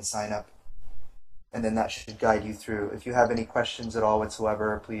login sign up. And then that should guide you through. If you have any questions at all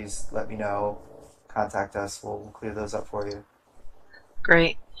whatsoever, please let me know. Contact us. We'll clear those up for you.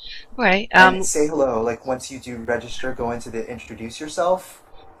 Great. All right. And say hello. Like once you do register, go into the introduce yourself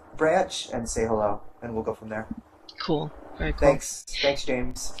branch and say hello. And we'll go from there. Cool. Very cool. Thanks,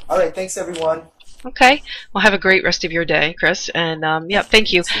 James. All right, thanks everyone. Okay. Well, have a great rest of your day, Chris. And yeah,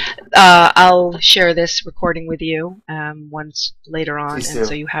 thank you. I'll share this recording with you once later on, and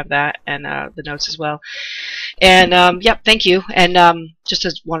so you have that and the notes as well. And yeah, thank you. And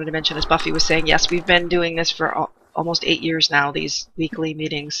just wanted to mention, as Buffy was saying, yes, we've been doing this for almost 8 years now. These weekly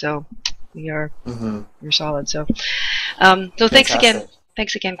meetings, so we're solid. So so thanks again.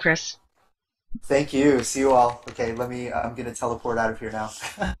 Thanks again, Chris. Thank you. See you all. Okay, I'm going to teleport out of here now.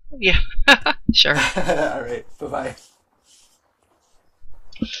 Yeah, sure. All right, bye-bye.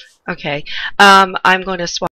 Okay, I'm going to swap.